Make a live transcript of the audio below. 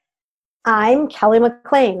I'm Kelly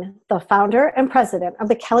McLean, the founder and president of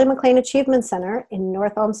the Kelly McLean Achievement Center in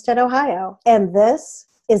North Olmsted, Ohio, and this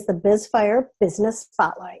is the BizFire Business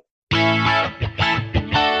Spotlight.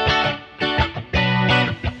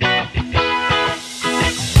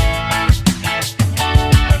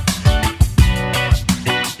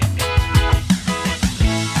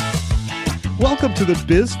 Welcome to the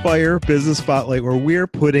BizFire Business Spotlight, where we're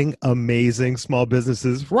putting amazing small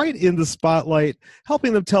businesses right in the spotlight,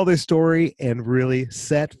 helping them tell their story and really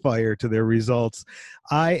set fire to their results.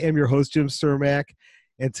 I am your host, Jim Cermak,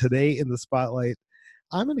 and today in the spotlight,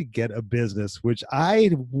 I'm going to get a business which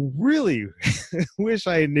I really wish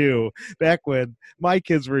I knew back when my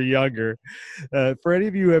kids were younger. For any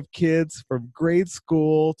of you who have kids from grade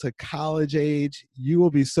school to college age, you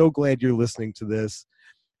will be so glad you're listening to this.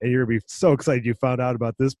 And you're going to be so excited you found out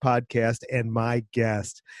about this podcast and my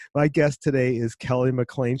guest. My guest today is Kelly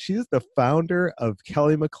McLean. She is the founder of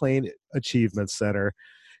Kelly McLean Achievement Center.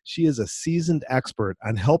 She is a seasoned expert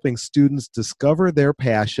on helping students discover their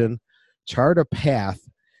passion, chart a path,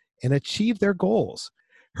 and achieve their goals.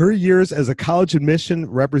 Her years as a college admission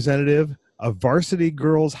representative, a varsity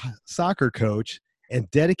girls soccer coach, and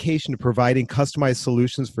dedication to providing customized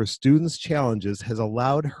solutions for students' challenges has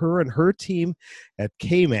allowed her and her team at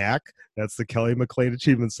KMAC, that's the Kelly McLean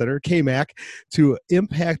Achievement Center, KMAC, to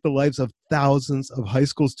impact the lives of thousands of high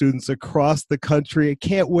school students across the country. I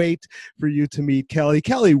can't wait for you to meet Kelly.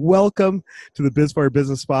 Kelly, welcome to the BizFire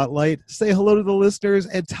Business Spotlight. Say hello to the listeners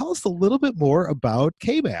and tell us a little bit more about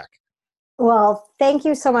KMAC. Well, thank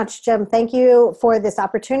you so much, Jim. Thank you for this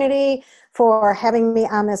opportunity, for having me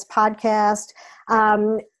on this podcast.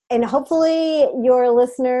 And hopefully your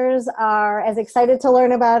listeners are as excited to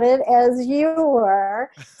learn about it as you were.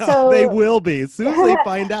 So they will be as soon as they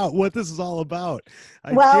find out what this is all about.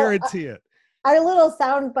 I guarantee it. Our little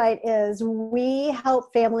soundbite is we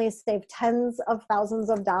help families save tens of thousands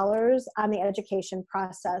of dollars on the education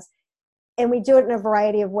process. And we do it in a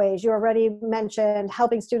variety of ways. You already mentioned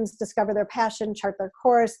helping students discover their passion, chart their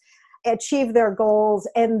course, achieve their goals.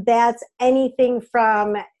 And that's anything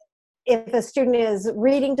from if a student is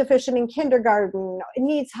reading deficient in kindergarten,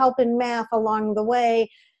 needs help in math along the way,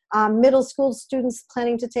 middle school students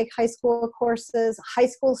planning to take high school courses, high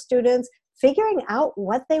school students figuring out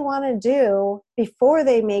what they want to do before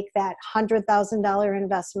they make that $100,000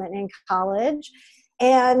 investment in college,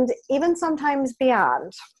 and even sometimes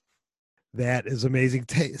beyond. That is amazing.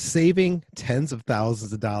 Saving tens of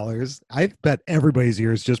thousands of dollars. I bet everybody's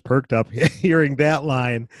ears just perked up hearing that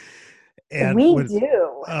line. And we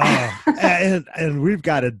do. And we've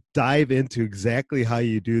got to dive into exactly how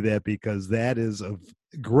you do that, because that is of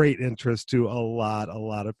great interest to a lot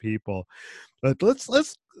of people. But let's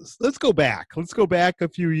go back. Let's go back a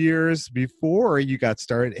few years before you got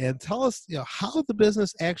started and tell us, how the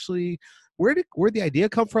business actually, where the idea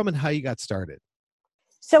come from and how you got started.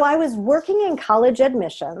 So I was working in college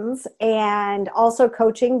admissions and also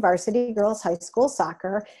coaching varsity girls high school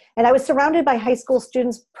soccer. And I was surrounded by high school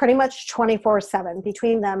students pretty much 24/7,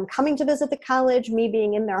 between them coming to visit the college, me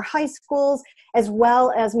being in their high schools, as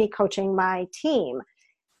well as me coaching my team.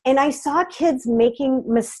 And I saw kids making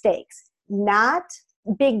mistakes, not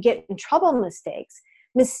big get in trouble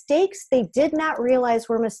mistakes they did not realize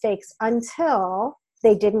were mistakes until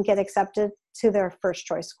they didn't get accepted to their first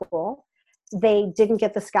choice school. They didn't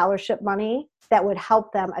get the scholarship money that would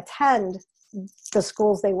help them attend the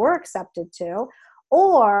schools they were accepted to,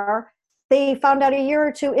 or they found out a year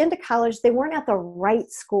or two into college they weren't at the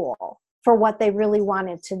right school for what they really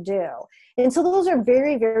wanted to do. And so those are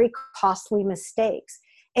very, very costly mistakes.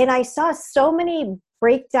 And I saw so many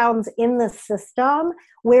breakdowns in the system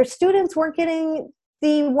where students weren't getting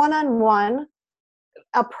the one-on-one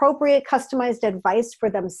appropriate customized advice for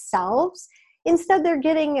themselves. Instead, they're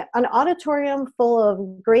getting an auditorium full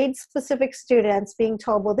of grade-specific students being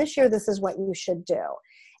told, well, this year, this is what you should do.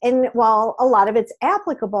 And while a lot of it's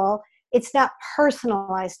applicable, it's not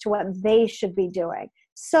personalized to what they should be doing.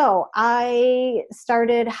 So I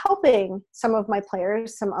started helping some of my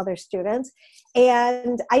players, some other students,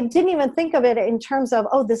 and I didn't even think of it in terms of,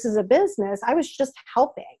 oh, this is a business. I was just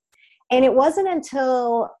helping. And it wasn't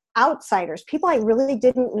until outsiders, people I really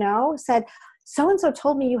didn't know, said, so-and-so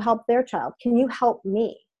told me you helped their child. Can you help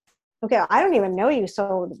me? Okay, I don't even know you,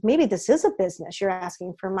 so maybe this is a business. You're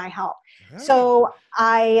asking for my help. Right. So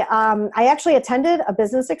I actually attended a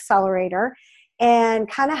business accelerator and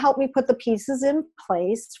kind of helped me put the pieces in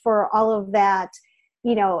place for all of that,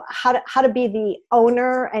 how to be the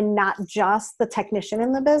owner and not just the technician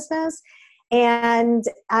in the business. And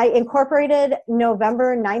I incorporated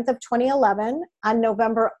November 9th of 2011. On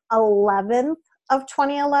November 11th of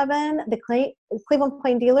 2011, the Cleveland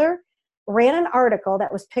Plain Dealer ran an article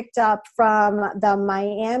that was picked up from the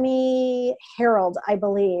Miami Herald, I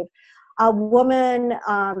believe. A woman,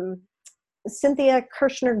 Cynthia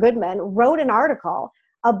Kirshner Goodman, wrote an article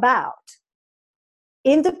about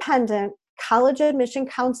independent college admission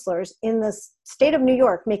counselors in the state of New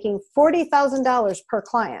York making $40,000 per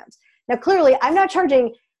client. Now, clearly, I'm not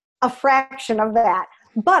charging a fraction of that,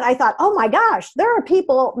 but I thought, oh my gosh, there are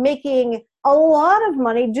people making a lot of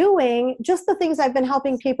money doing just the things I've been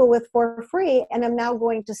helping people with for free, and I'm now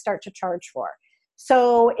going to start to charge for.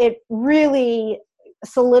 So it really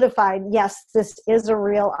solidified, yes, this is a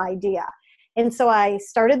real idea. And so I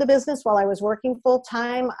started the business while I was working full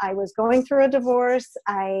time. I was going through a divorce.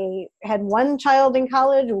 I had one child in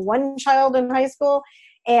college, one child in high school,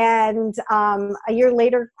 and a year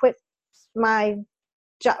later quit my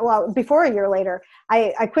job. Well, before a year later,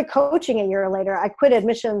 I quit coaching a year later. I quit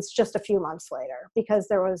admissions just a few months later because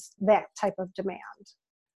there was that type of demand.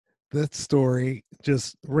 That story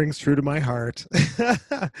just rings true to my heart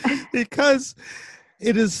because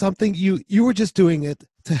it is something you were just doing it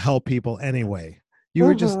to help people anyway. You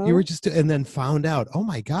were just, and then found out, oh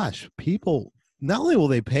my gosh, people, not only will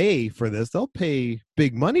they pay for this, they'll pay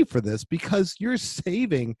big money for this because you're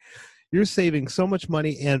saving so much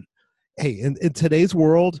money. And hey, in today's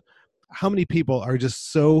world, how many people are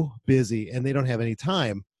just so busy and they don't have any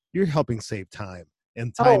time? You're helping save time,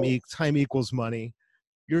 and time equals money.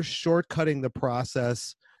 You're shortcutting the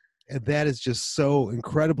process. And that is just so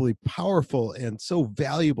incredibly powerful and so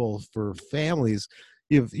valuable for families.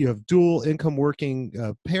 You have dual income working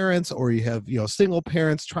parents, or you have single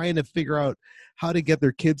parents trying to figure out how to get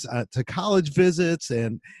their kids to college visits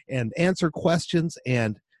and answer questions,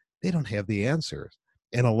 and they don't have the answers.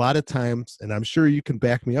 And a lot of times, and I'm sure you can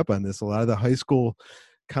back me up on this, a lot of the high school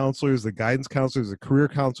counselors, the guidance counselors, the career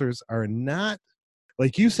counselors are not,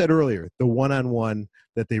 like you said earlier, the one-on-one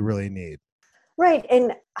that they really need. Right.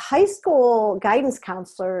 And high school guidance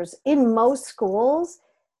counselors in most schools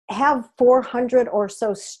have 400 or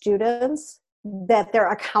so students that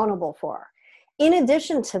they're accountable for. In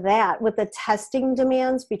addition to that, with the testing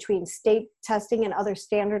demands between state testing and other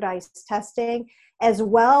standardized testing, as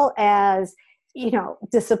well as,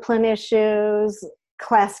 discipline issues,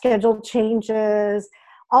 class schedule changes,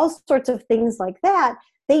 all sorts of things like that,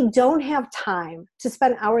 they don't have time to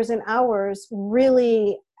spend hours and hours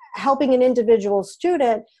really helping an individual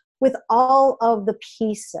student with all of the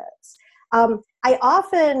pieces. I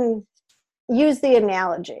often use the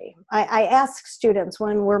analogy. I ask students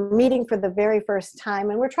when we're meeting for the very first time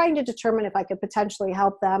and we're trying to determine if I could potentially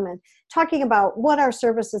help them and talking about what our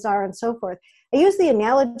services are and so forth. I use the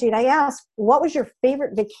analogy and I ask, what was your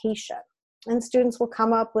favorite vacation? And students will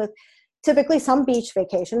come up with typically some beach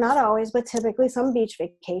vacation, not always, but typically some beach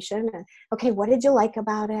vacation. And okay, what did you like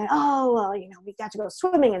about it? Oh, well, we got to go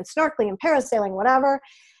swimming and snorkeling and parasailing, whatever,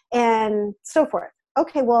 and so forth.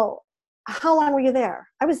 Okay, well, how long were you there?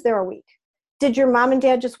 I was there a week. Did your mom and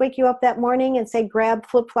dad just wake you up that morning and say, grab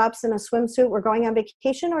flip-flops and a swimsuit, we're going on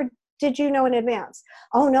vacation? Or did you know in advance?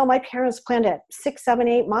 Oh no, my parents planned it 6, 7,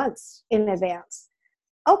 8 months in advance.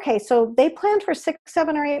 Okay, so they planned for 6,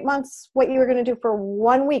 7, or 8 months what you were going to do for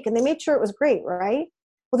 1 week, and they made sure it was great, right?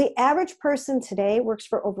 Well, the average person today works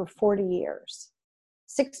for over 40 years.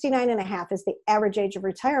 69 and a half is the average age of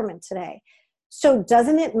retirement today. So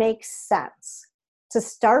doesn't it make sense to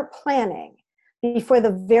start planning before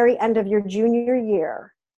the very end of your junior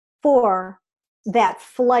year for that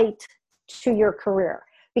flight to your career?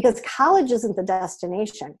 Because college isn't the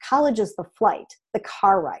destination. College is the flight, the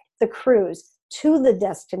car ride, the cruise to the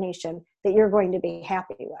destination that you're going to be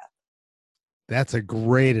happy with. That's a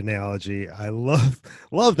great analogy. I love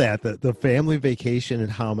that, the family vacation and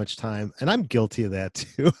how much time, and I'm guilty of that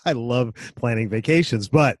too. I love planning vacations,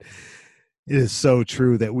 but it is so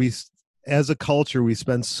true that we, as a culture, we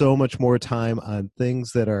spend so much more time on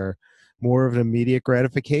things that are more of an immediate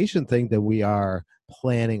gratification thing than we are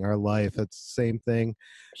planning our life. It's the same thing.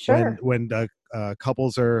 Sure. When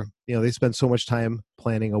couples are, they spend so much time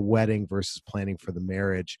planning a wedding versus planning for the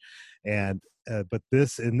marriage. And, but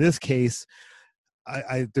in this case,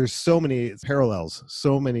 there's so many parallels,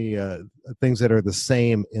 so many things that are the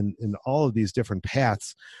same in all of these different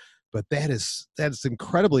paths. But that's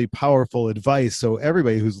incredibly powerful advice. So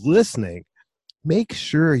everybody who's listening, make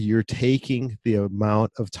sure you're taking the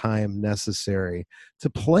amount of time necessary to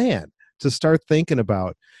plan, to start thinking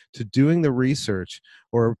about, to doing the research,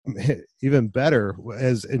 or even better,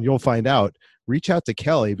 and you'll find out, reach out to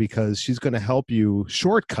Kelly because she's going to help you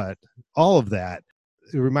shortcut all of that.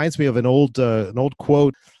 It reminds me of an old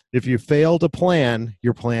quote: "If you fail to plan,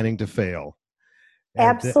 you're planning to fail." And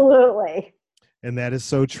absolutely. And that is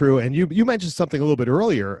so true. And you mentioned something a little bit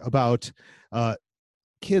earlier about uh,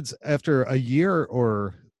 kids after a year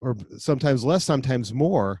or sometimes less, sometimes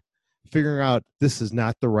more, figuring out this is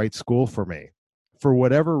not the right school for me for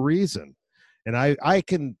whatever reason. And I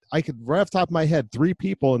could right off the top of my head, 3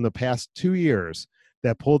 people in the past 2 years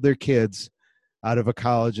that pulled their kids out of a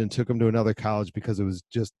college and took them to another college because it was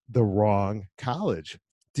just the wrong college.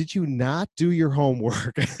 Did you not do your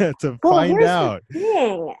homework to Well, find here's the out?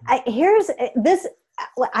 thing. Here's this.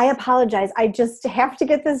 I apologize. I just have to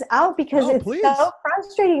get this out because Oh, it's please. so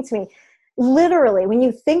frustrating to me. Literally, when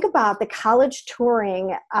you think about the college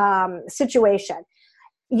touring situation,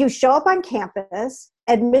 you show up on campus,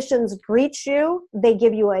 admissions greet you, they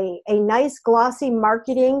give you a nice glossy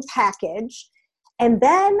marketing package, and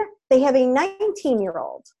then they have a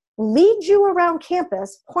 19-year-old lead you around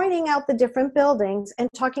campus, pointing out the different buildings and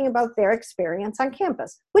talking about their experience on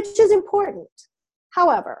campus, which is important.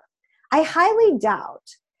 However, I highly doubt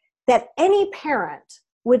that any parent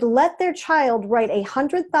would let their child write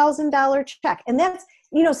 $100,000 check. And that's,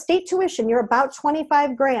 state tuition, you're about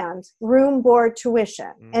 25 grand, room, board,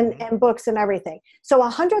 tuition, and books and everything. So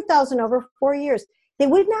 100,000 over 4 years. They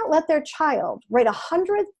would not let their child write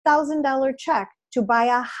 $100,000 check to buy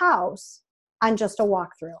a house on just a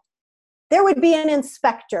walkthrough. There would be an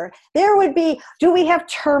inspector. There would be, do we have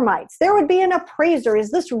termites? There would be an appraiser.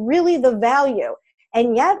 Is this really the value?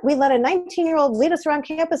 And yet we let a 19-year-old lead us around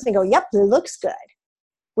campus and go, yep, it looks good,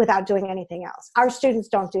 without doing anything else. Our students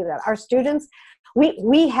don't do that. Our students,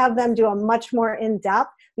 we have them do a much more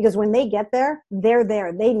in-depth, because when they get there, they're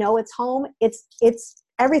there. They know it's home. It's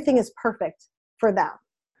everything is perfect for them.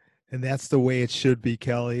 And that's the way it should be,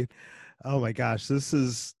 Kelly. Oh my gosh, this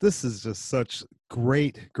is just such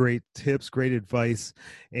great tips, great advice,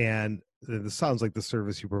 and it sounds like the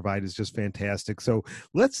service you provide is just fantastic. So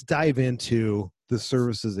let's dive into the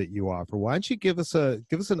services that you offer. Why don't you give us an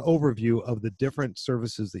overview of the different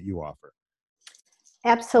services that you offer?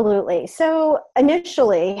 Absolutely. So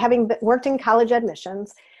initially, having worked in college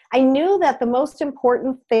admissions, I knew that the most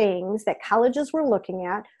important things that colleges were looking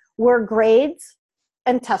at were grades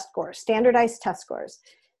and test scores, standardized test scores.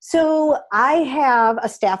 So I have a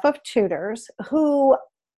staff of tutors who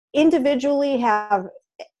individually have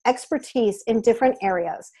expertise in different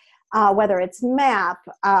areas, whether it's math,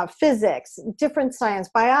 physics, different science,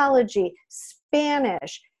 biology,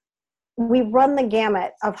 Spanish. We run the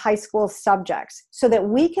gamut of high school subjects so that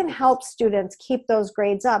we can help students keep those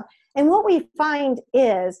grades up. And what we find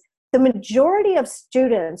is the majority of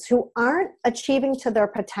students who aren't achieving to their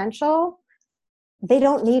potential, they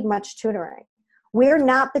don't need much tutoring. We're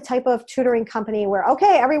not the type of tutoring company where,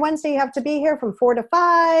 okay, every Wednesday you have to be here from 4 to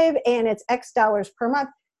 5 and it's X dollars per month.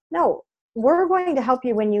 No, we're going to help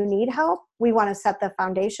you when you need help. We want to set the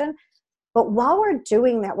foundation. But while we're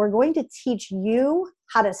doing that, we're going to teach you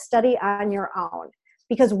how to study on your own,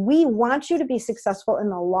 because we want you to be successful in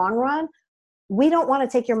the long run. We don't want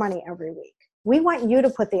to take your money every week. We want you to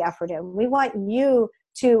put the effort in. We want you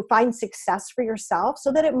to find success for yourself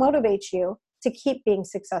so that it motivates you to keep being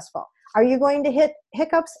successful. Are you going to hit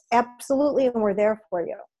hiccups? Absolutely, and we're there for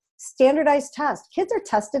you. Standardized test. Kids are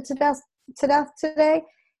tested to death today,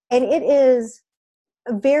 and it is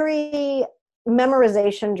very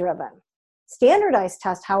memorization driven. Standardized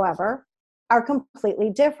tests, however, are completely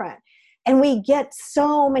different. And we get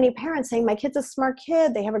so many parents saying, my kid's a smart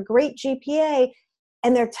kid, they have a great GPA,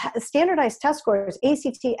 and their standardized test scores,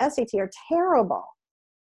 ACT, SAT, are terrible.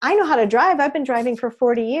 I know how to drive. I've been driving for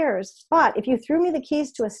 40 years. But if you threw me the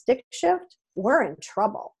keys to a stick shift, we're in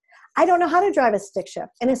trouble. I don't know how to drive a stick shift.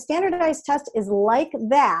 And a standardized test is like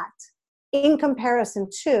that in comparison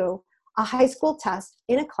to a high school test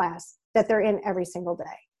in a class that they're in every single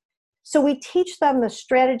day. So we teach them the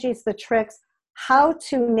strategies, the tricks, how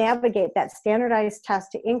to navigate that standardized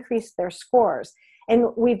test to increase their scores. And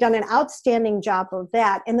we've done an outstanding job of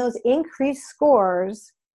that. And those increased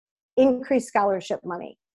scores increase scholarship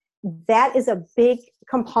money. That is a big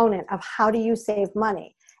component of how do you save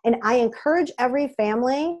money. And I encourage every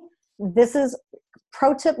family, this is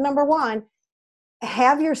pro tip number 1,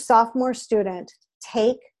 have your sophomore student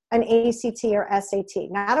take an ACT or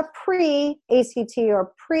SAT, not a pre-ACT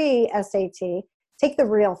or pre-SAT. Take the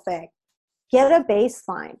real thing. Get a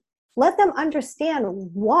baseline. Let them understand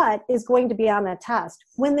what is going to be on the test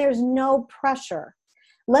when there's no pressure.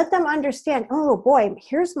 Let them understand, oh boy,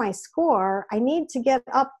 here's my score. I need to get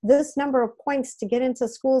up this number of points to get into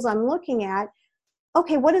schools I'm looking at.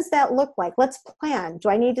 Okay, what does that look like? Let's plan. Do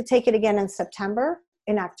I need to take it again in September,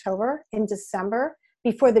 in October, in December,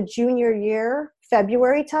 before the junior year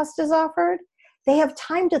February test is offered? They have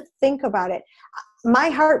time to think about it. My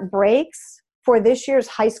heart breaks for this year's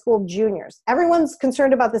high school juniors. Everyone's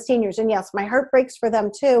concerned about the seniors, and yes, my heart breaks for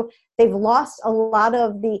them too. They've lost a lot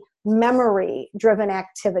of the memory-driven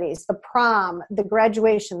activities, the prom, the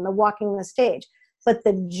graduation, the walking the stage. But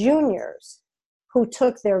the juniors who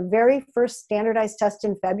took their very first standardized test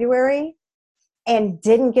in February and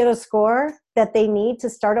didn't get a score that they need to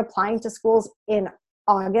start applying to schools in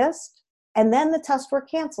August, and then the tests were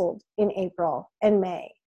canceled in April and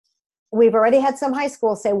May. We've already had some high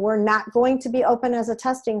schools say we're not going to be open as a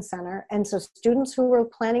testing center. And so students who were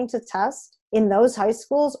planning to test in those high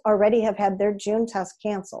schools already have had their June test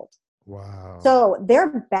canceled. Wow. So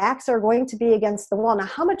their backs are going to be against the wall. Now,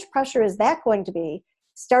 how much pressure is that going to be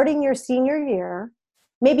starting your senior year,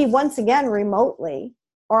 maybe once again remotely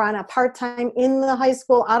or on a part-time in the high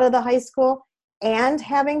school, out of the high school, and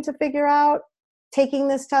having to figure out taking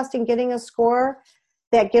this test and getting a score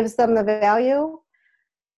that gives them the value?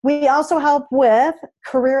 We also help with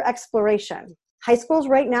career exploration. High schools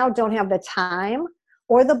right now don't have the time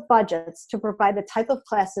or the budgets to provide the type of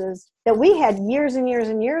classes that we had years and years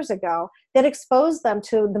and years ago that exposed them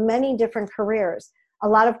to the many different careers. A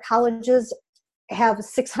lot of colleges have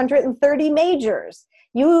 630 majors.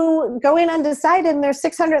 You go in undecided and there's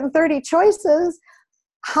 630 choices.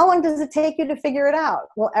 How long does it take you to figure it out?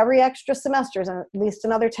 Well, every extra semester is at least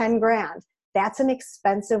another 10 grand. That's an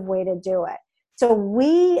expensive way to do it. So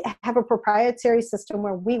we have a proprietary system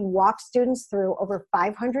where we walk students through over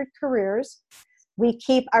 500 careers. We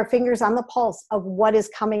keep our fingers on the pulse of what is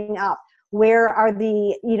coming up. Where are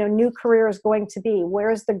the new careers going to be? Where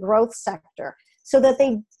is the growth sector? So that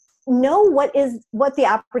they know what the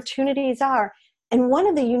opportunities are. And one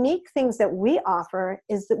of the unique things that we offer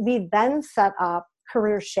is that we then set up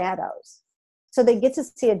career shadows. So they get to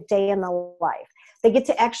see a day in the life. They get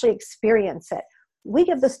to actually experience it. We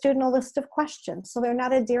give the student a list of questions so they're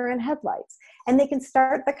not a deer in headlights, and they can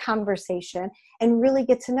start the conversation and really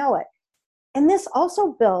get to know it. And this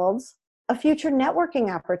also builds a future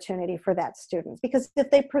networking opportunity for that student, because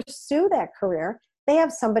if they pursue that career, they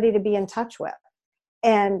have somebody to be in touch with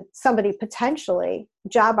and somebody potentially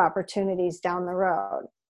job opportunities down the road.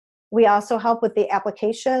 We also help with the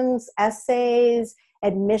applications, essays,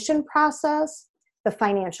 admission process, the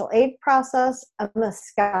financial aid process, and the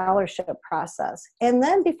scholarship process. And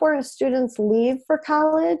then before students leave for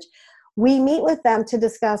college, we meet with them to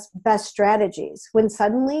discuss best strategies when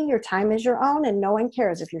suddenly your time is your own and no one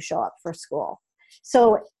cares if you show up for school.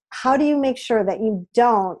 So how do you make sure that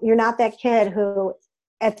you're not that kid who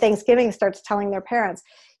at Thanksgiving starts telling their parents,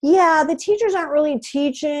 yeah, the teachers aren't really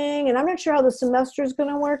teaching and I'm not sure how the semester is going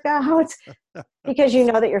to work out, because you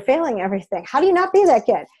know that you're failing everything. How do you not be that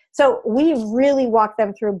kid? So we really walk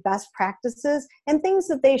them through best practices and things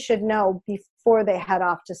that they should know before they head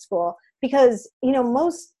off to school. Because,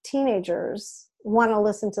 most teenagers want to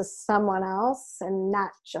listen to someone else and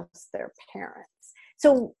not just their parents.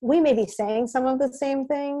 So we may be saying some of the same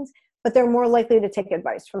things, but they're more likely to take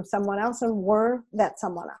advice from someone else, and we're that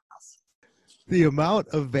someone else. The amount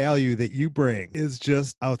of value that you bring is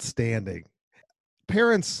just outstanding.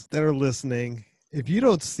 Parents that are listening, if you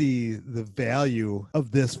don't see the value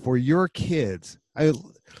of this for your kids,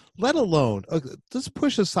 let alone, just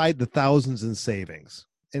push aside the thousands in savings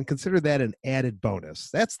and consider that an added bonus.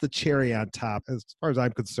 That's the cherry on top, as far as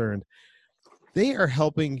I'm concerned. They are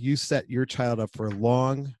helping you set your child up for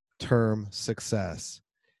long-term success,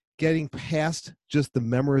 getting past just the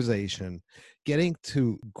memorization, getting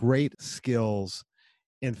to great skills,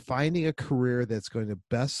 and finding a career that's going to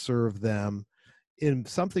best serve them in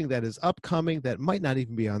something that is upcoming that might not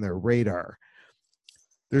even be on their radar.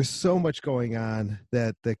 There's so much going on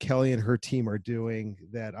that Kelly and her team are doing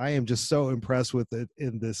that I am just so impressed with it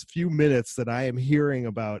in this few minutes that I am hearing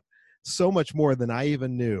about so much more than I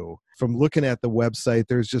even knew. From looking at the website,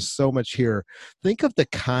 there's just so much here. Think of the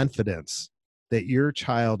confidence that your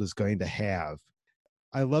child is going to have.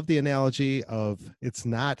 I love the analogy of it's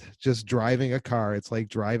not just driving a car. It's like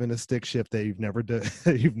driving a stick shift that you've never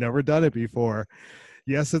done it before.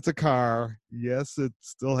 Yes, it's a car. Yes, it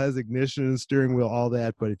still has ignition and steering wheel, all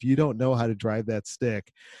that. But if you don't know how to drive that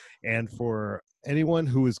stick, and for anyone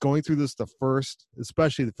who is going through this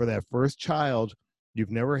especially for that first child, you've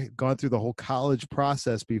never gone through the whole college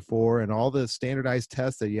process before and all the standardized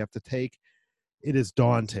tests that you have to take, it is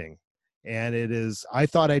daunting. And it is, I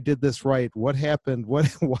thought I did this right. What happened? What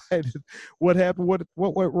happened?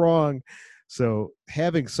 What went wrong? So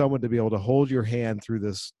having someone to be able to hold your hand through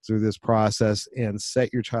this process and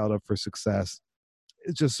set your child up for success,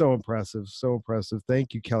 it's just so impressive. So impressive.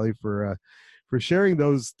 Thank you, Kelly, for sharing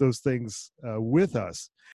those things with us.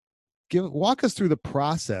 Walk us through the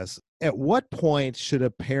process. At what point should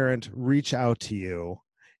a parent reach out to you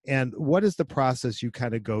And what is the process you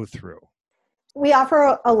kind of go through? We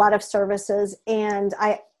offer a lot of services, and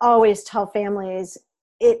I always tell families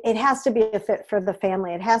it has to be a fit for the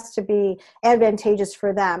family. It has to be advantageous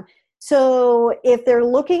for them. So if they're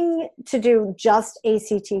looking to do just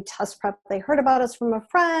ACT test prep, they heard about us from a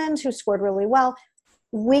friend who scored really well,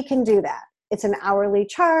 we can do that. It's an hourly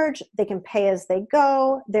charge. They can pay as they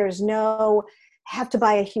go. There's no have to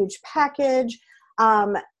buy a huge package.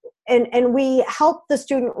 And we help the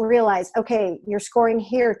student realize, okay, you're scoring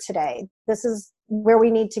here today. This is where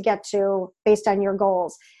we need to get to based on your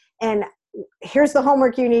goals. And here's the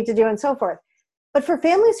homework you need to do and so forth. But for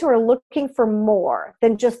families who are looking for more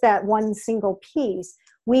than just that one single piece,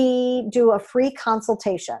 we do a free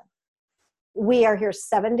consultation. We are here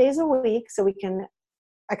 7 days a week, so we can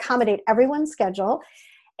accommodate everyone's schedule.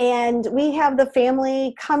 And we have the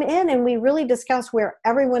family come in and we really discuss where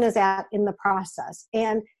everyone is at in the process.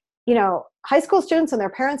 And, you know, high school students and their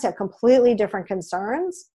parents have completely different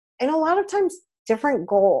concerns and a lot of times different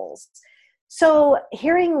goals. So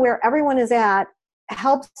hearing where everyone is at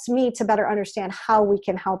helps me to better understand how we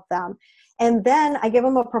can help them. And then I give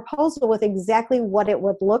them a proposal with exactly what it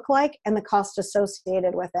would look like and the cost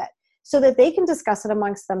associated with it so that they can discuss it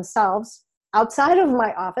amongst themselves outside of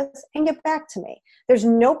my office and get back to me. There's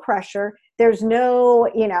no pressure. There's no,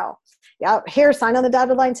 here, sign on the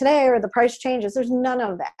dotted line today or the price changes. There's none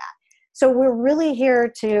of that. So we're really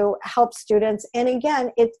here to help students. And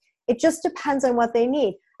again, it just depends on what they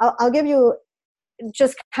need. I'll give you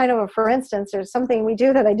just kind of a, for instance, there's something we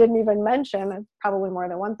do that I didn't even mention, probably more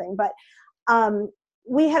than one thing, but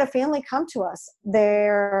we had a family come to us.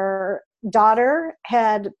 Their daughter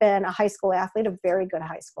had been a high school athlete, a very good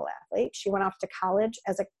high school athlete. She went off to college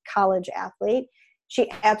as a college athlete.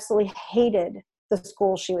 She absolutely hated the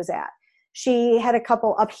school she was at. She had a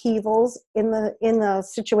couple upheavals in the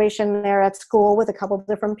situation there at school with a couple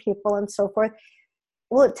different people and so forth.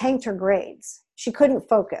 Well, it tanked her grades. She couldn't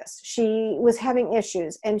focus. She was having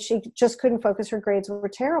issues and she just couldn't focus. Her grades were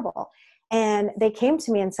terrible. And they came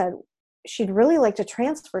to me and said, she'd really like to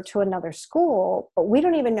transfer to another school, but we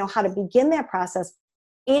don't even know how to begin that process.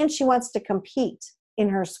 And she wants to compete in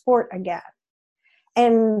her sport again.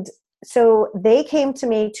 And so they came to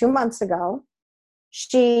me 2 months ago.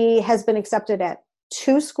 She has been accepted at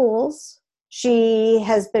 2 schools. She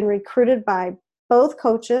has been recruited by both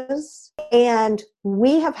coaches, and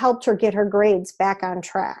we have helped her get her grades back on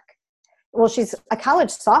track. Well, she's a college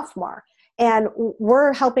sophomore, and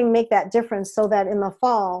we're helping make that difference so that in the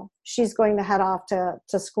fall, she's going to head off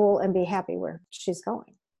to school and be happy where she's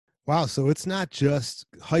going. Wow. So it's not just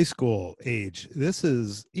high school age. This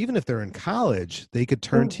is, even if they're in college, they could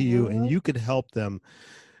turn to you and you could help them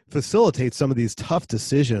facilitate some of these tough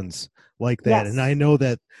decisions like that. Yes. And I know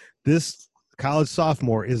that this college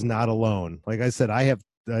sophomore is not alone. Like I said, I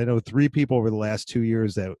know 3 people over the last 2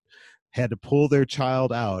 years that had to pull their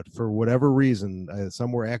child out for whatever reason.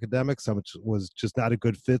 Some were academic, some was just not a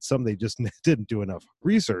good fit. Some they just didn't do enough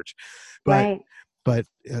research, but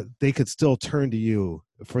they could still turn to you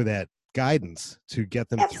for that guidance to get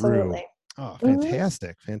them through. Oh,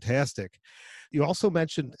 fantastic. Fantastic. You also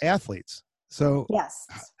mentioned athletes. So yes.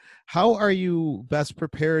 How are you best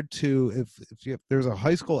prepared to, if there's a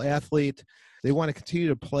high school athlete, they want to continue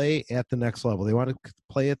to play at the next level, they want to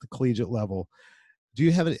play at the collegiate level, do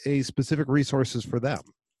you have a specific resources for them?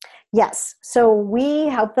 Yes. So we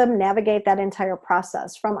help them navigate that entire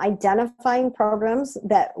process from identifying programs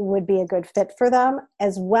that would be a good fit for them,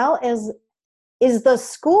 as well as, is the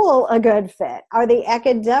school a good fit? Are the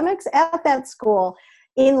academics at that school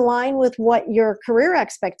in line with what your career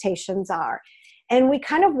expectations are? And we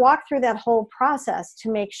kind of walk through that whole process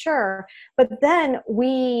to make sure, but then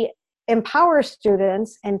we empower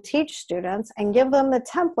students and teach students and give them the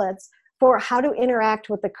templates for how to interact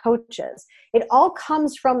with the coaches. It all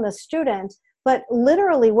comes from the student, but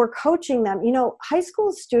literally we're coaching them. You know, high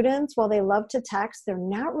school students, while they love to text, they're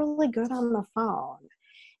not really good on the phone.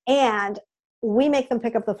 And we make them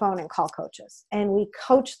pick up the phone and call coaches, and we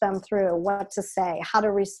coach them through what to say, how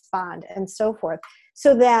to respond, and so forth,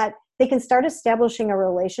 so that they can start establishing a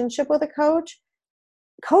relationship with a coach.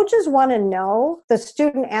 Coaches want to know the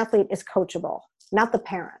student athlete is coachable, not the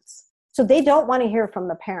parents. So they don't want to hear from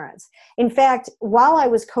the parents. In fact, while I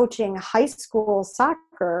was coaching high school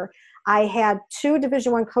soccer, I had 2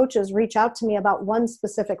 Division I coaches reach out to me about one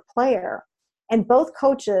specific player. And both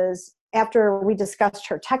coaches, after we discussed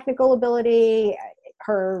her technical ability,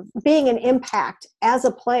 her being an impact as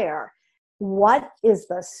a player, what is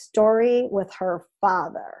the story with her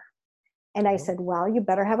father? And I said, well, you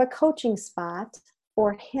better have a coaching spot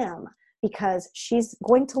for him. because she's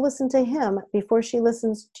going to listen to him before she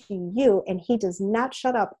listens to you, and he does not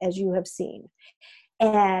shut up, as you have seen.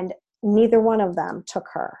 And neither one of them took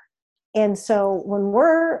her. And so when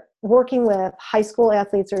we're working with high school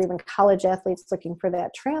athletes or even college athletes looking for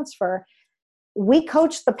that transfer, we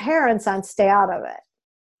coach the parents on stay out of it.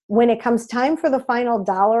 When it comes time for the final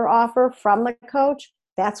dollar offer from the coach,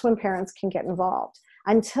 that's when parents can get involved.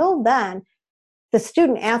 Until then, the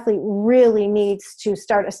student athlete really needs to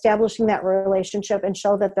start establishing that relationship and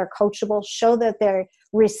show that they're coachable, show that they're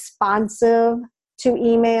responsive to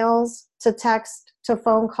emails, to text, to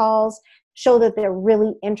phone calls, show that they're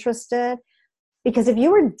really interested. Because if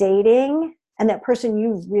you were dating and that person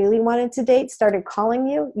you really wanted to date started calling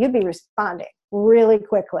you, you'd be responding really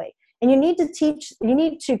quickly. And you need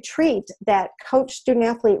to treat that coach-student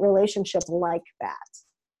athlete relationship like that.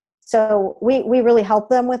 So we really help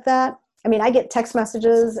them with that. I mean, I get text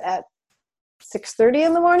messages at 6:30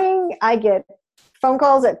 in the morning. I get phone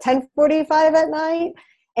calls at 10:45 at night.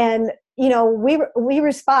 And, we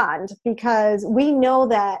respond because we know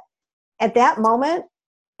that at that moment,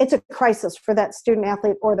 it's a crisis for that student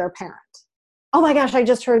athlete or their parent. Oh my gosh, I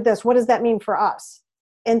just heard this. What does that mean for us?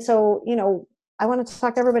 And so, I want to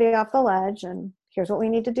talk everybody off the ledge, and here's what we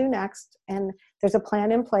need to do next. And there's a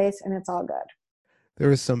plan in place, and it's all good.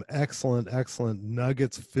 There is some excellent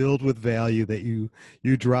nuggets filled with value that you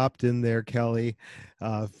dropped in there, Kelly.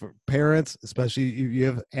 For parents, especially you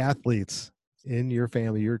have athletes in your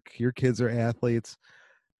family. Your kids are athletes.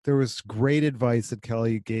 There was great advice that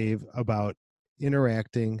Kelly gave about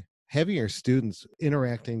having your students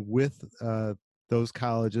interacting with those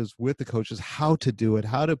colleges, with the coaches, how to do it,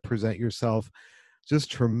 how to present yourself.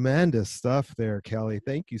 Just tremendous stuff there, Kelly.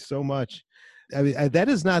 Thank you so much. I mean, that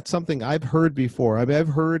is not something I've heard before. I mean, I've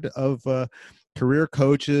heard of career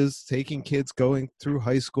coaches taking kids going through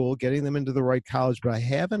high school, getting them into the right college, but I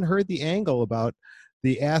haven't heard the angle about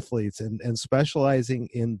the athletes and specializing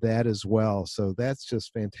in that as well. So that's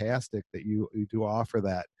just fantastic that you do offer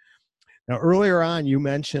that. Now, earlier on, you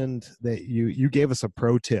mentioned that you gave us a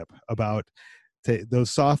pro tip about those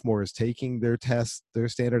sophomores taking their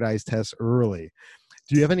standardized tests early.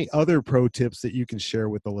 Do you have any other pro tips that you can share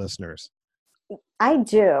with the listeners? I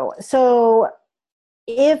do. So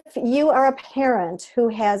if you are a parent who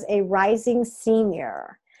has a rising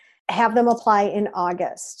senior, have them apply in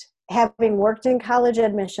August. Having worked in college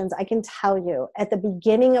admissions, I can tell you at the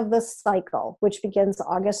beginning of the cycle, which begins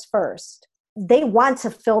August 1st, they want to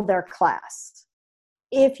fill their class.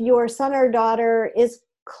 If your son or daughter is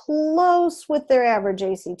close with their average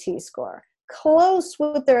ACT score, close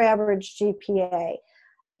with their average GPA,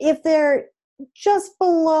 if they're just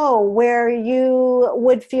below where you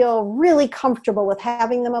would feel really comfortable with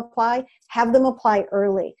having them apply, have them apply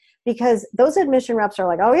early. Because those admission reps are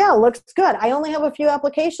like, oh yeah, looks good. I only have a few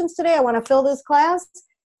applications today. I want to fill this class.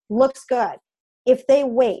 Looks good. If they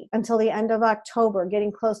wait until the end of October,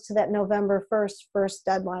 getting close to that November 1st first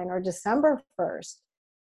deadline or December 1st,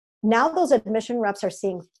 now those admission reps are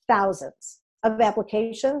seeing thousands of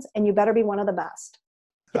applications, and you better be one of the best.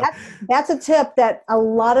 That's a tip that a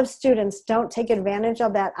lot of students don't take advantage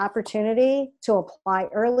of, that opportunity to apply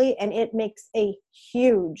early, and it makes a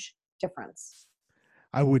huge difference.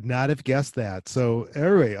 I would not have guessed that. So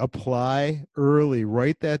anyway, apply early,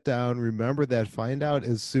 write that down, remember that, find out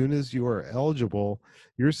as soon as you are eligible,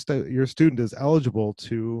 your student is eligible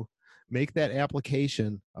to make that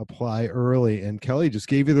application, apply early. And Kelly just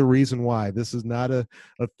gave you the reason why. This is not a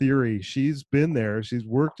theory. She's been there. She's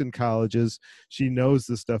worked in colleges. She knows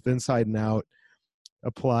this stuff inside and out.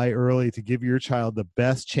 Apply early to give your child the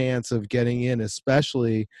best chance of getting in,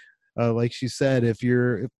 especially like she said, if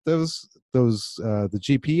those the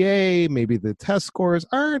GPA, maybe the test scores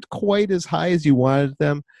aren't quite as high as you wanted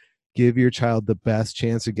them, give your child the best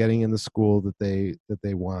chance of getting in the school that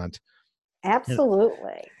they want.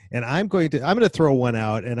 Absolutely. And I'm going to throw one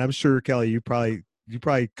out, and I'm sure, Kelly, you probably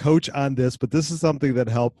coach on this, but this is something that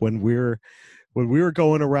helped when we were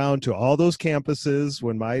going around to all those campuses,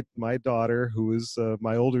 when my daughter, who is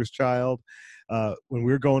my oldest child, when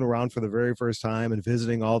we were going around for the very first time and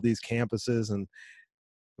visiting all these campuses. And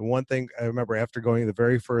the one thing I remember after going to the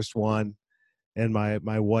very first one, and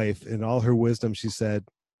my wife, in all her wisdom, she said,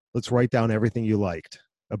 let's write down everything you liked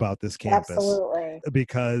about this campus. Absolutely.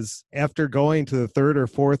 Because after going to the third or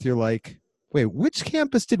fourth, you're like, wait, which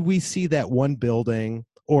campus did we see that one building?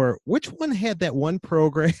 Or which one had that one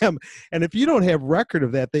program? And if you don't have record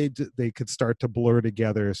of that, they could start to blur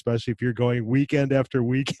together, especially if you're going weekend after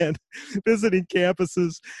weekend visiting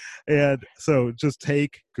campuses. And so just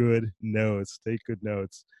take good notes.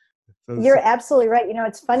 You're absolutely right.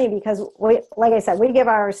 It's funny because like I said, we give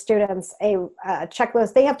our students a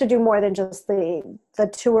checklist. They have to do more than just the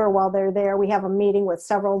tour while they're there. We have a meeting with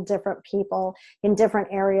several different people in different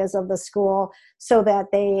areas of the school so that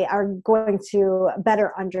they are going to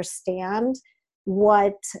better understand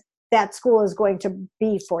what that school is going to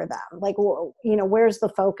be for them. Like, where's the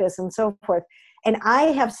focus and so forth. And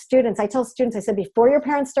I tell students, I said, before your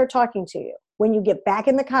parents start talking to you, when you get back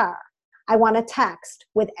in the car, I want a text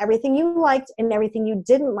with everything you liked and everything you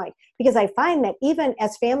didn't like. Because I find that even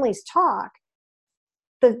as families talk,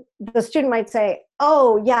 the student might say,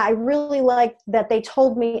 oh, yeah, I really liked that they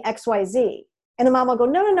told me XYZ. And the mom will go,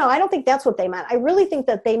 no, I don't think that's what they meant. I really think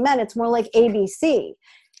that they meant it's more like ABC.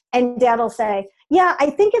 And dad will say, yeah, I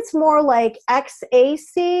think it's more like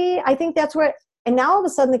XAC. I think that's what, and now all of a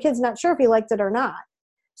sudden the kid's not sure if he liked it or not.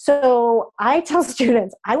 So I tell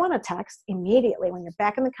students, I want a text immediately when you're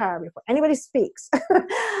back in the car before anybody speaks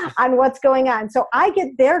on what's going on. So I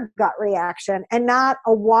get their gut reaction and not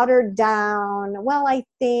a watered down, well, I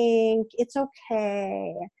think it's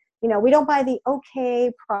okay. We don't buy the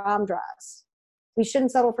okay prom dress. We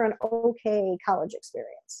shouldn't settle for an okay college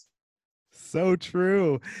experience. So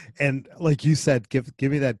true. And like you said, give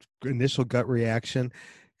me that initial gut reaction,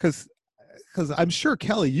 because I'm sure,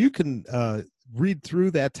 Kelly, you can read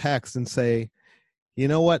through that text and say, you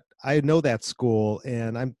know what, I know that school,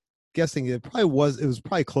 and I'm guessing it was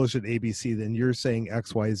probably closer to ABC than you're saying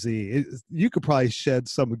XYZ. You could probably shed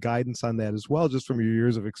some guidance on that as well, just from your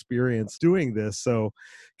years of experience doing this, so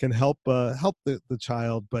can help the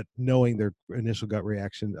child, but knowing their initial gut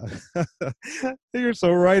reaction. You're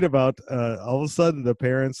so right about all of a sudden the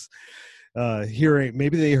parents hearing,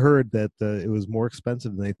 maybe they heard that it was more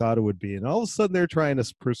expensive than they thought it would be, and all of a sudden they're trying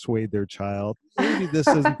to persuade their child, maybe this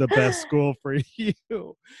isn't the best school for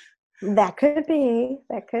you. That could be.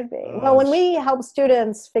 Well, when we help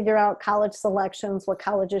students figure out college selections, what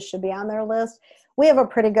colleges should be on their list, we have a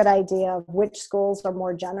pretty good idea of which schools are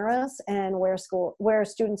more generous and where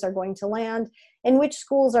students are going to land and which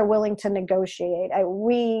schools are willing to negotiate.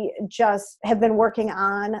 We just have been working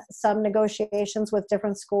on some negotiations with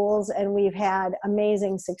different schools, and we've had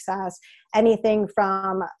amazing success. Anything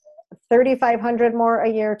from $3,500 more a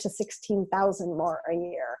year to $16,000 more a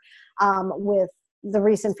year with the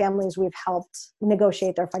recent families we've helped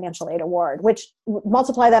negotiate their financial aid award, which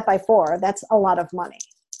multiply that by 4, that's a lot of money.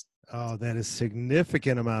 Oh, that is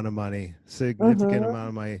significant amount of money. Significant amount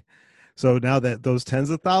of money. So now that those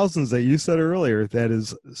tens of thousands that you said earlier, that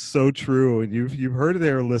is so true. And you've heard it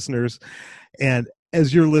there, listeners. And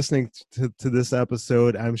as you're listening to this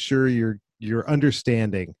episode, I'm sure you're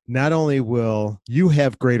understanding, not only will you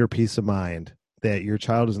have greater peace of mind that your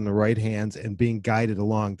child is in the right hands and being guided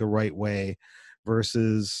along the right way,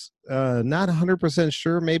 versus not 100%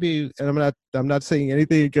 sure, maybe. And I'm not saying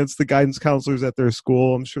anything against the guidance counselors at their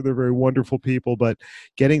school. I'm sure they're very wonderful people, but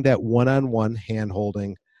getting that one-on-one hand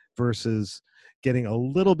holding versus getting a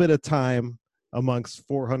little bit of time amongst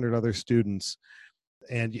 400 other students.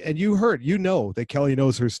 And you heard, that Kelly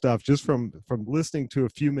knows her stuff just from listening to a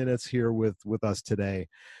few minutes here with us today.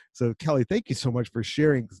 So Kelly, thank you so much for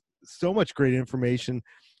sharing so much great information.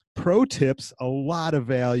 Pro tips, a lot of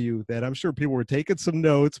value that I'm sure people were taking some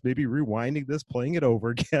notes, maybe rewinding this, playing it over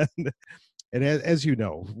again. And as you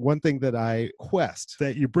know, one thing that I request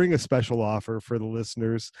that you bring a special offer for the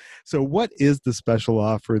listeners. So what is the special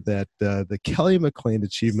offer that the Kelly McLean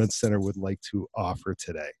Achievement Center would like to offer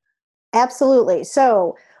today? Absolutely.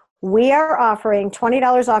 So we are offering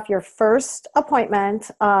 $20 off your first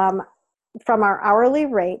appointment from our hourly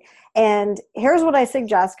rate. And here's what I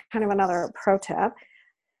suggest, kind of another pro tip.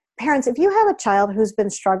 Parents, if you have a child who's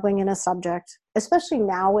been struggling in a subject, especially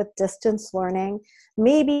now with distance learning,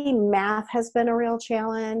 maybe math has been a real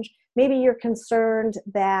challenge. Maybe you're concerned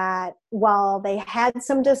that while they had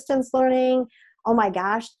some distance learning, oh my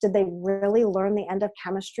gosh, did they really learn the end of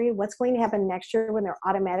chemistry? What's going to happen next year when they're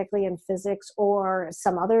automatically in physics or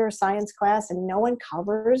some other science class and no one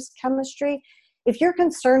covers chemistry? If you're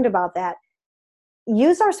concerned about that,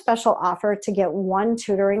 use our special offer to get one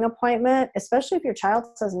tutoring appointment, especially if your child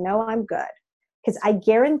says, no, I'm good. Because I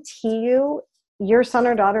guarantee you, your son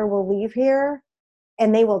or daughter will leave here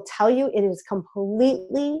and they will tell you it is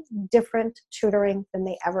completely different tutoring than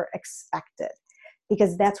they ever expected.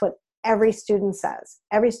 Because that's what every student says.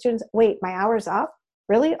 Every student, wait, my hour's up?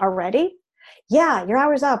 Really? Already? Yeah, your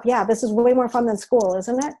hour's up. Yeah, this is way more fun than school,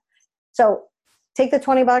 isn't it? So take the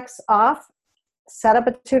 $20 off, set up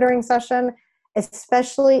a tutoring session,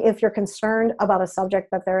 especially if you're concerned about a subject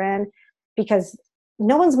that they're in, because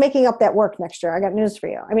no one's making up that work next year. I got news for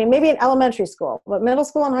you. I mean, maybe in elementary school, but middle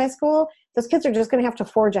school and high school, those kids are just going to have to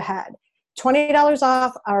forge ahead. $20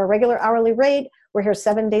 off our regular hourly rate. We're here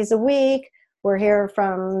 7 days a week. We're here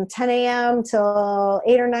from 10 a.m. till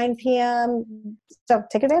 8 or 9 p.m. So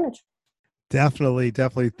take advantage. Definitely.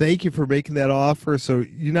 Thank you for making that offer. So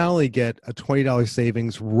you not only get a $20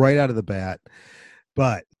 savings right out of the bat,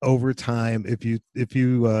 but over time, if you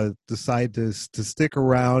decide to stick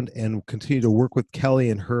around and continue to work with Kelly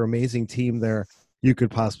and her amazing team there, you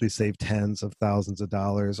could possibly save tens of thousands of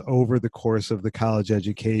dollars over the course of the college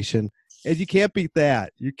education. And you can't beat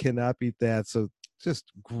that. You cannot beat that. So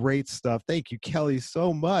just great stuff. Thank you, Kelly,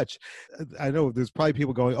 so much. I know there's probably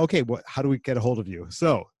people going, okay, how do we get a hold of you?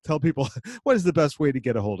 So tell people, what is the best way to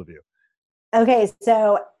get a hold of you? Okay,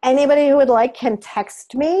 so anybody who would like can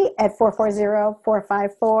text me at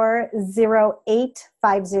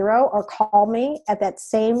 440-454-0850 or call me at that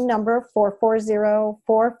same number,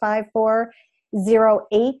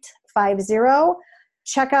 440-454-0850.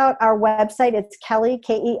 Check out our website. It's Kelly,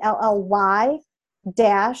 Kelly -mac.com.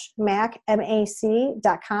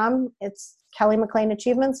 It's Kelly McLean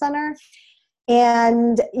Achievement Center.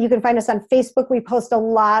 And you can find us on Facebook. We post a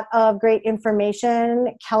lot of great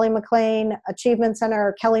information. Kelly McLean Achievement Center,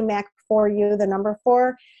 or Kelly Mac for you, the number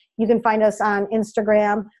 4. You can find us on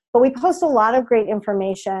Instagram. But we post a lot of great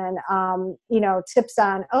information, tips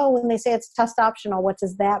on, when they say it's test optional, what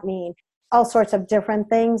does that mean? All sorts of different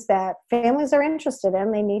things that families are interested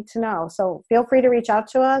in, they need to know. So feel free to reach out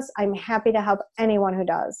to us. I'm happy to help anyone who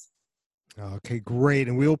does. Okay, great.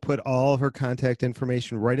 And we'll put all of her contact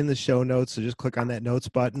information right in the show notes. So just click on that notes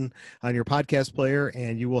button on your podcast player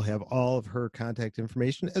and you will have all of her contact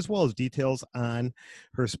information as well as details on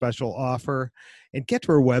her special offer. And get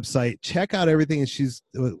to her website, check out everything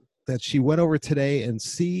that she went over today and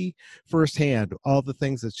see firsthand all the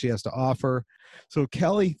things that she has to offer. So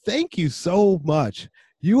Kelly, thank you so much.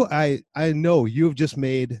 I know you have just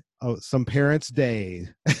made some parents' day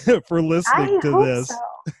for listening to this. So.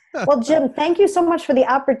 Well, Jim, thank you so much for the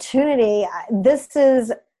opportunity. This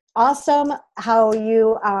is awesome how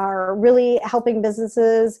you are really helping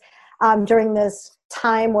businesses during this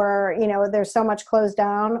time where, there's so much closed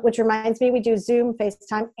down, which reminds me, we do Zoom,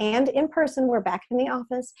 FaceTime, and in person. We're back in the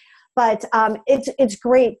office. But it's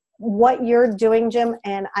great what you're doing, Jim,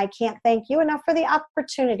 and I can't thank you enough for the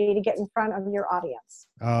opportunity to get in front of your audience.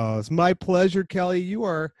 Oh, it's my pleasure, Kelly. You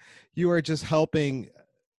are just helping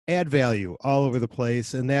add value all over the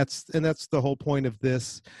place, and that's the whole point of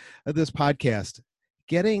this podcast.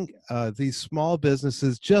 Getting these small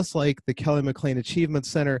businesses just like the Kelly McLean Achievement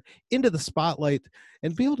Center into the spotlight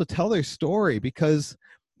and be able to tell their story, because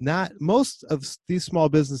not most of these small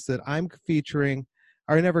businesses that I'm featuring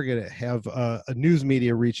are never going to have a news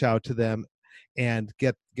media reach out to them and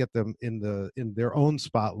get them in their own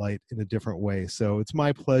spotlight in a different way. So it's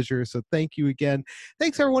my pleasure. So thank you again.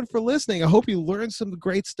 Thanks everyone for listening. I hope you learned some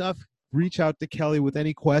great stuff. Reach out to Kelly with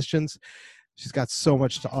any questions. She's got so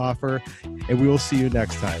much to offer, and we will see you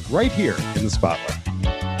next time right here in the Spotlight.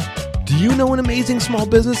 Do you know an amazing small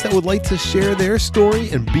business that would like to share their story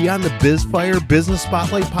and be on the BizFire Business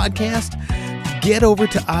Spotlight podcast? Get over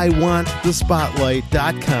to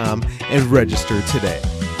iwantthespotlight.com and register today.